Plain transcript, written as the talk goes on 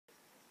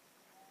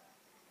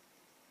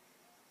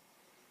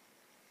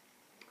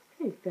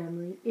Hey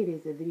family, it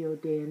is a video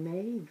day in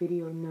May,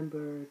 video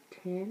number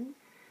 10.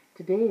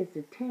 Today is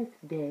the 10th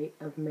day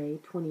of May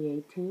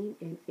 2018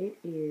 and it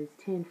is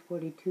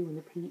 10:42 in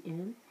the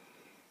PM.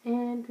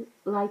 And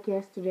like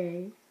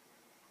yesterday,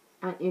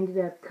 I ended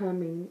up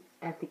coming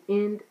at the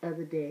end of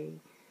the day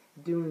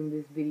doing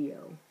this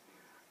video.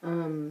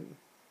 When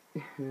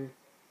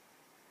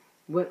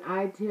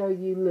I tell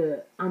you,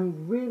 look,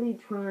 I'm really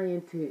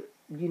trying to,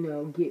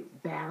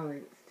 get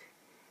balanced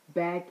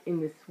back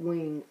in the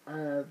swing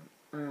of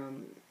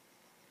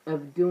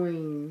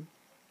doing.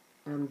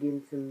 I'm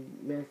getting some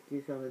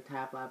messages on the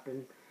top up,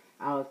 and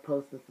I was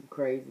posting some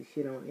crazy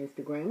shit on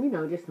Instagram.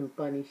 Just some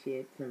funny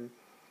shit, some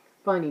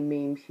funny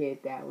meme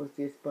shit that was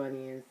just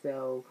funny. And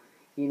so,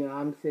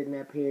 I'm sitting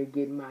up here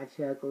getting my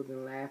chuckles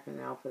and laughing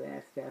out for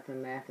that stuff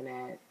and laughing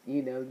at,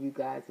 you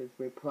guys'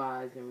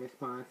 replies and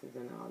responses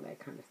and all that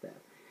kind of stuff.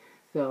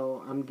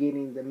 So I'm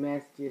getting the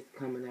messages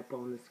coming up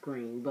on the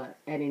screen. But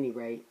at any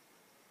rate,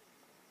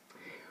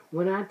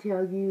 when I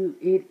tell you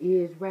it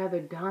is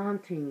rather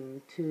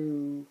daunting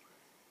to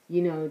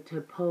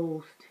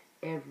post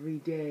every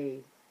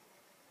day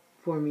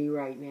for me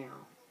right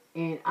now.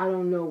 And I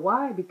don't know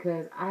why,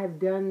 because I've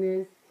done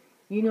this,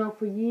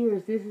 for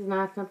years. This is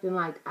not something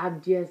like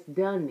I've just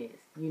done this.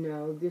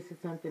 This is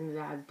something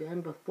that I've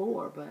done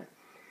before, but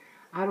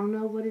I don't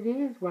know what it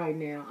is right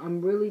now.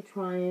 I'm really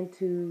trying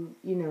to,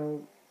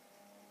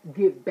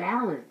 get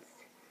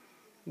balanced,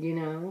 I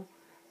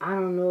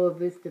don't know if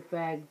it's the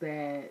fact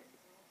that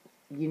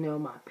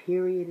my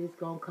period is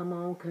going to come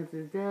on, because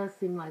it does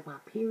seem like my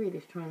period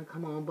is trying to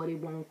come on, but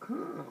it won't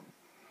come.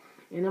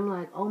 And I'm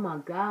like, oh my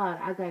God,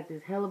 I got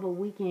this hell of a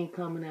weekend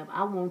coming up.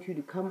 I want you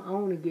to come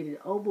on and get it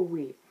over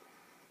with.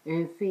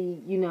 And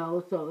see,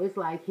 so it's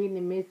like hitting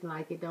and missing,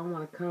 like it don't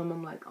want to come.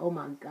 I'm like, oh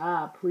my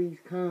God, please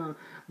come.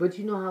 But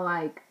you know how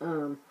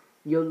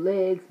your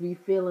legs be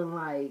feeling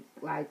like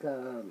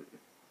a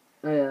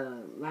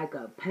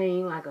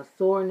pain, like a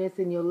soreness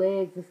in your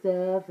legs and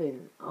stuff,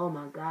 and oh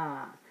my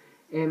God.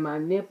 And my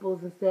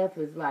nipples and stuff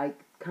is like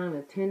kind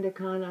of tender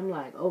kind. I'm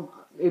like, oh,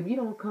 if you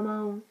don't come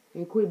on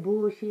and quit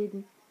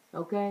bullshitting,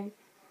 okay?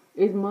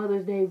 It's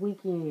Mother's Day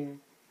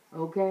weekend,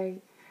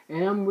 okay?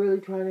 And I'm really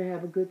trying to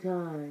have a good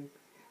time.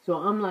 So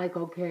I'm like,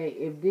 okay,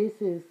 if this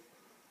is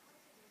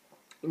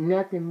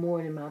nothing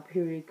more than my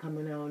period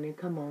coming on, then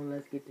come on,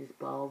 let's get this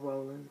ball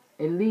rolling.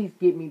 At least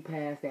get me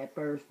past that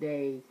first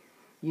day,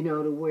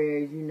 to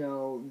where,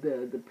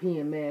 the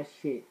PMS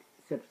shit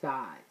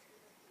subsides.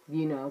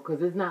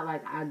 Because it's not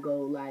like I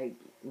go,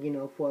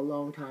 for a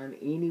long time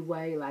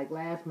anyway. Like,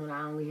 last month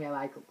I only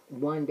had,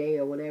 one day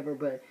or whatever.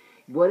 But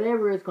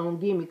whatever it's going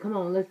to give me, come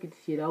on, let's get the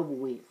shit over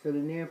with. So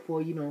then,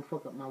 therefore, you don't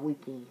fuck up my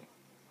weekend.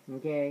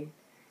 Okay?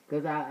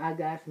 Because I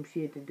got some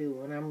shit to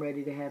do. And I'm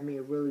ready to have me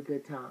a really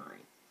good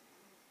time.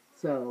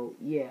 So,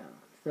 yeah.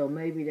 So,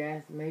 maybe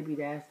that's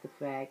the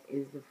fact,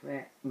 did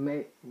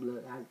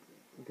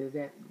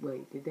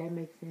that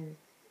make sense?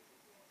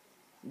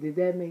 Did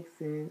that make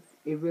sense?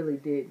 It really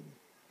didn't.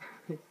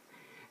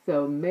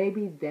 So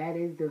maybe that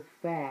is the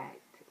fact.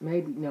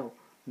 Maybe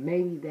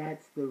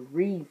that's the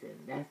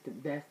reason. That's the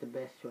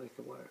best choice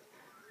of words.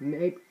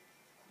 Maybe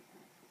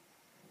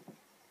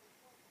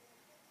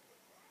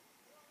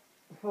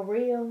for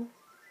real.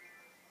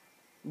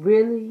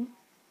 Really?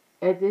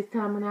 At this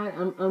time of night,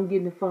 I'm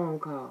getting a phone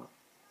call.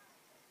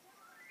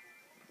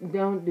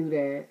 Don't do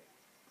that,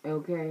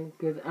 okay?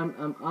 Cause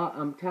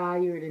I'm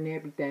tired and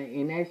everything,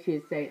 and that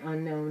shit say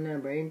unknown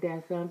number. Ain't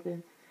that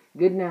something?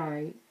 Good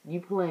night.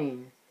 You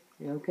playing,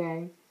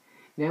 okay?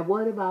 Now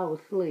what if I was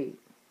asleep?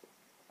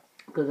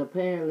 Because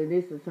apparently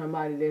this is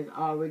somebody that's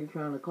already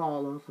trying to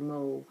call on some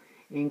old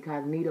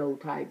incognito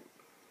type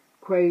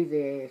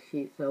crazy ass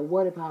shit. So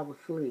what if I was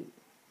asleep?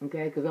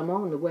 Okay, because I'm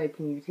on the way.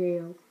 Can you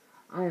tell?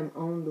 I am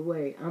on the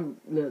way.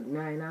 Look,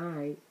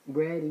 night-night,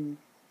 ready.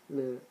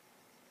 Look.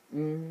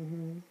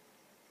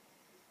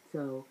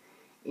 So,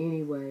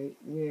 anyway,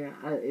 yeah,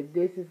 if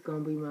this is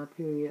going to be my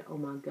period, oh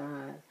my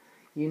God.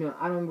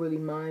 I don't really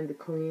mind the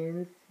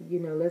cleanse.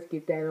 Let's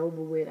get that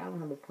over with. I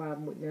don't have a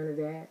problem with none of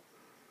that.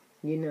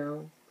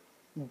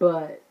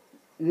 But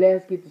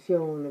let's get the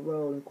show on the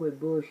road and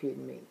quit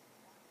bullshitting me,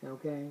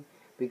 okay?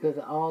 Because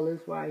of all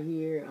this right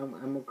here, I'm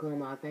going to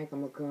come, I think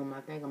I'm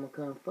going to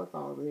come. Fuck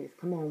all this.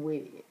 Come on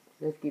with it.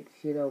 Let's get the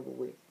shit over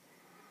with.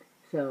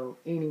 So,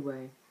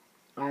 anyway,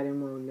 I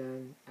didn't want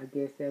none. I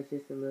guess that's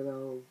just a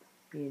little,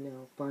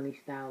 funny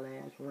style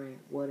ass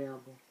rant,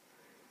 whatever.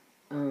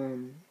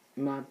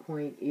 My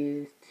point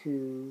is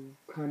to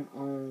come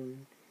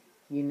on,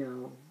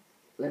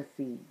 let's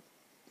see,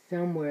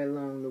 somewhere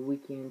along the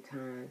weekend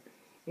time.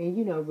 And,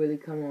 really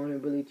come on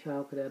and really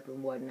chalk it up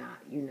and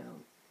whatnot,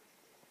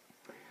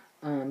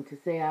 to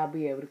say I'll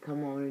be able to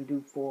come on and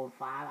do 4 or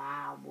 5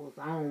 hours,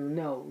 I don't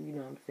know, you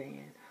know what I'm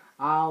saying?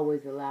 I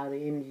always allow the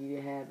energy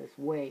to have its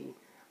way,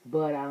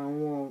 but I don't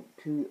want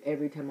to,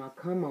 every time I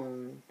come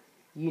on,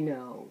 we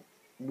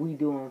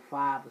doing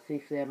 5 or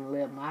 6, 7,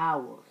 11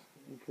 hours.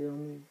 You feel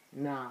me?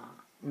 Nah.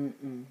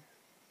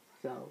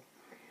 So,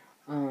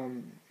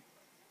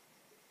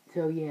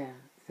 yeah.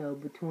 So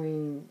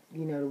between,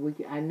 you know, the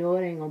weekend, I know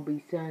it ain't gonna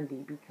be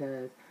Sunday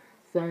because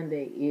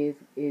Sunday is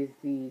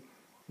the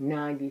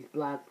 90s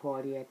block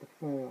party at the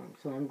Forum.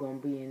 So I'm gonna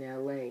be in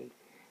LA.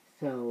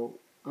 So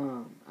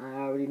I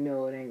already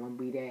know it ain't gonna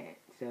be that.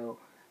 So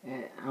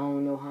I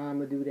don't know how I'm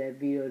gonna do that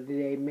video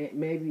today.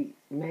 Maybe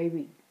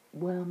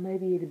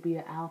it'll be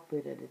an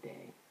outfit of the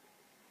day.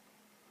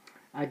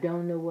 I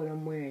don't know what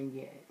I'm wearing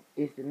yet.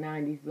 It's the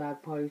 90s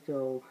block party,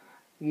 so,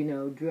 you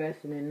know,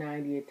 dressing in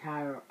 90s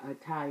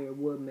attire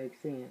would make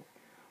sense.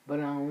 But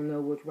I don't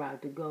know which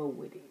route to go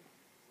with it.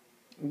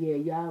 Yeah,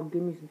 y'all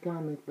give me some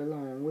comments below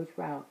on which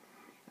route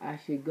I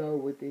should go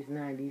with this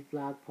 90s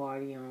block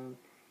party on,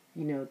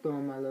 you know,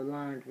 throwing my little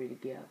laundry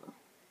together.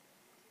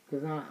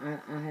 Because I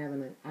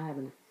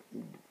haven't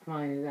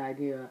find an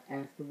idea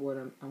as to what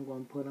I'm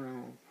going to put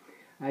on.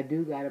 I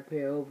do got a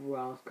pair of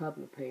overalls,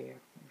 couple of pair,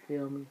 you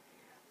feel me?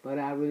 But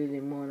I really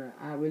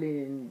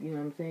didn't, you know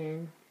what I'm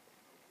saying?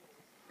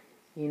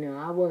 You know,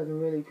 I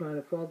wasn't really trying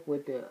to fuck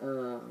with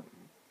the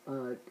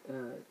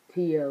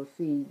TLC,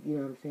 you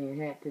know what I'm saying,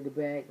 hat to the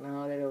back and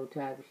all that old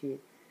type of shit.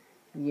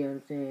 You know what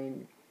I'm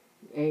saying?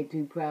 Ain't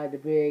too proud to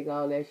beg,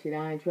 all that shit.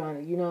 I ain't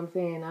trying to, you know what I'm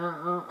saying?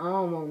 I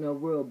don't want no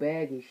real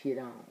baggy shit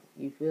on.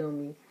 You feel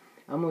me?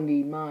 I'm gonna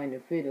need mine to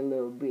fit a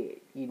little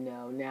bit, you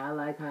know. Now, I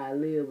like how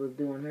Liv was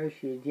doing her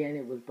shit.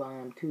 Janet was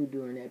bomb too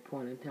during that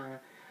point in time.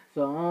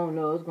 So, I don't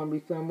know. It's gonna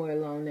be somewhere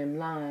along them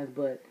lines,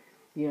 but,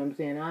 you know what I'm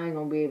saying? I ain't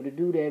gonna be able to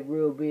do that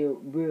real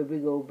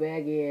big old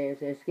baggy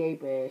ass,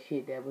 escape ass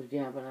shit that was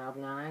jumping off.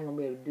 Now, I ain't gonna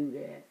be able to do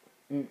that.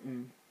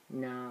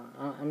 Nah,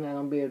 I'm not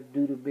gonna be able to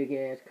do the big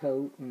ass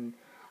coat and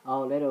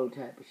all that old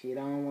type of shit.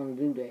 I don't want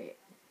to do that.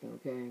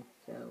 Okay,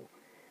 so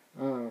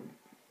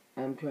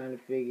I'm trying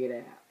to figure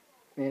it out,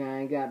 and I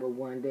ain't got but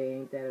one day.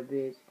 Ain't that a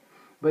bitch?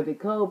 But the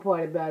cold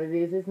part about it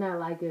is, it's not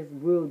like it's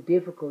real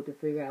difficult to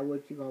figure out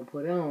what you're gonna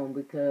put on,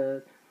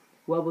 because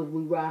what was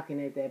we rocking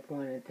at that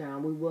point in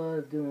time? We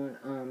was doing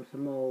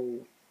some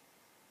old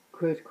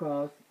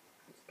crisscross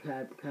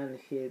kind of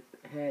shit,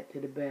 hat to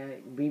the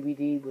back.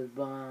 BBD was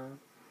bomb.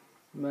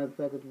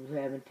 Motherfuckers was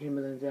having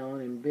Timberlands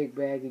on and big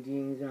baggy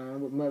jeans on,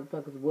 but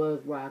motherfuckers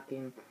was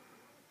rocking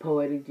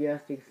Poetic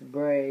Justice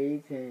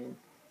braids, and,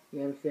 you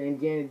know what I'm saying,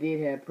 Janet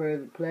did have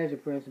Pleasure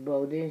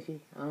Principle, didn't she?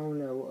 I don't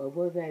know. What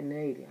was that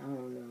Nady? I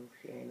don't know.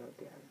 She ain't no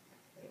damn.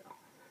 Yeah.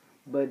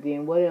 But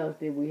then what else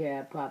did we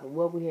have popping?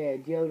 What we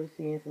had? Jodeci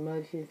and some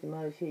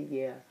other shit,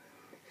 yeah.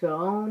 So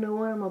I don't know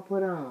what I'm going to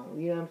put on.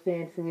 You know what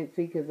I'm saying?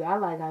 See, because I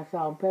like how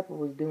Salt-N-Pepa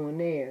was doing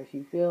theirs.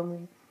 You feel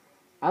me?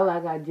 I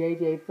like how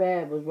JJ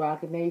Fad was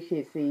rocking they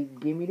shit. See,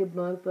 give me the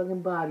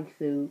motherfucking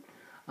bodysuit.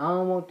 I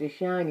don't want the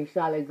shiny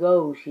solid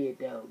gold shit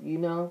though, you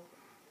know?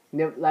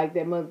 Like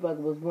that motherfucker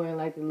was wearing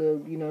like the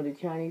little, you know, the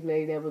Chinese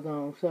lady that was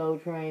on Soul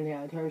Train.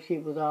 Her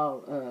shit was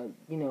all,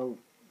 you know,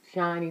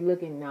 shiny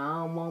looking. Nah,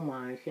 I don't want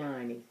mine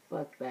shiny.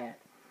 Fuck that.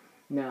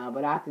 Nah,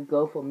 but I could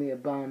go for me a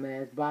bomb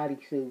ass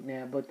bodysuit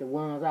now. But the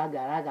ones I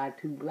got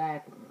two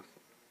black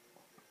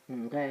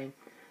ones. Okay?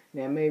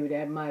 Now maybe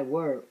that might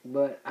work,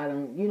 but I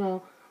don't, you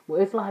know. Well,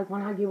 it's like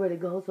when I get ready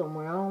to go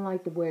somewhere, I don't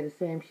like to wear the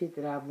same shit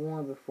that I've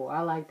worn before.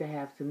 I like to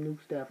have some new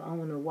stuff. I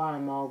don't know why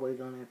I'm always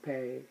on that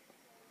page.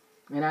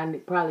 And I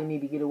probably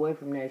need to get away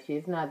from that shit.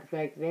 It's not the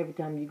fact that every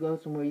time you go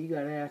somewhere, you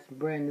gotta have some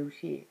brand new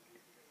shit.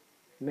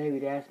 Maybe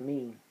that's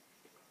me.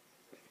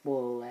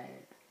 Spoiled ass.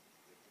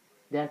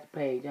 That's the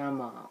page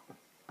I'm on.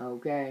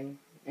 Okay?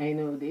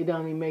 It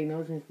don't even make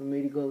no sense for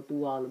me to go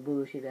through all the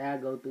bullshit that I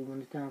go through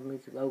when it's time for me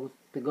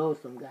to go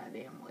some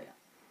goddamn well.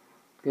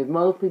 Because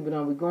most people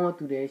don't be going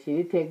through that shit.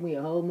 It take me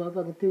a whole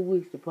motherfucking 2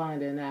 weeks to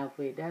find an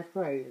outfit. That's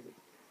crazy.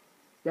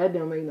 That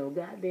don't make no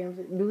goddamn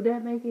sense. Do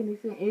that make any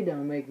sense? It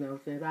don't make no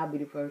sense. I'll be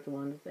the first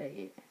one to say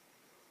it.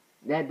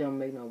 That don't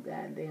make no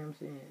goddamn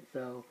sense.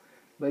 So,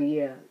 but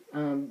yeah,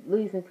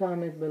 leave some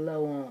comments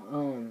below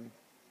on,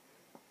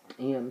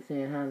 you know what I'm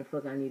saying, how the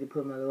fuck I need to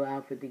put my little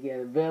outfit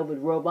together. Velvet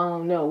rope, I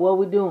don't know. What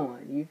we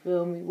doing? You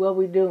feel me? What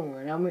we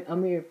doing?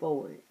 I'm here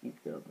for it. You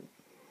feel me?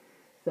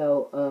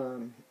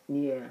 So,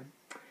 yeah.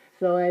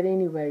 So at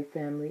any rate,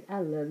 family,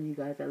 I love you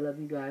guys. I love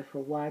you guys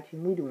for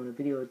watching. We doing a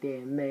video a day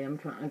in May. I'm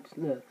trying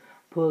to, look,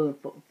 pulling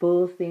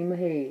full steam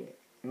ahead.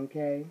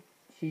 Okay?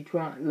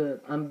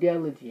 Look, I'm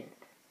diligent.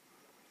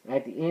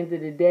 At the end of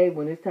the day,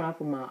 when it's time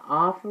for my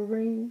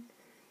offering,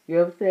 you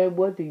know what I'm saying?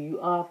 What do you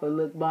offer?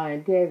 Look, my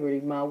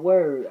integrity, my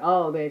word,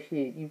 all that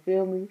shit. You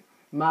feel me?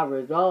 My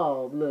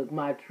resolve, look,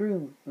 my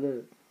truth,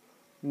 look.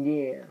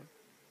 Yeah.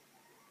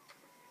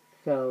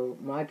 So,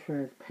 my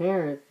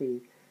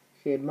transparency,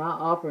 shit, my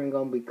offering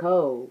gonna be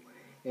cold.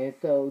 And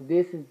so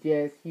this is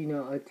just, you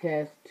know, a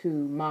test to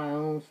my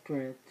own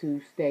strength to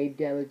stay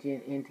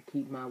diligent and to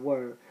keep my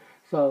word.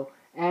 So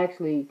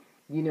actually,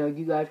 you know,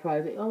 you guys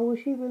probably say, oh, was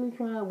she really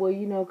trying? Well,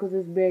 you know, because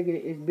it's bigger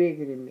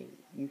than me.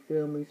 You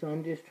feel me? So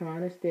I'm just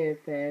trying to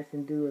steadfast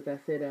and do as I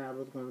said I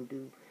was gonna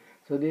do.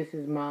 So this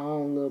is my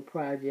own little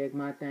project,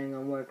 my thing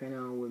I'm working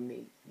on with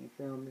me. You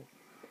feel me?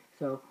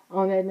 So,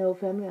 on that note,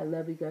 family, I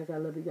love you guys. I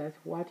love you guys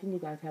for watching. You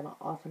guys have an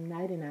awesome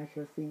night, and I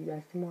shall see you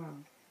guys tomorrow.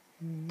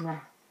 Mwah.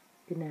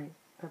 Good night.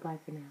 Bye-bye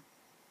for now.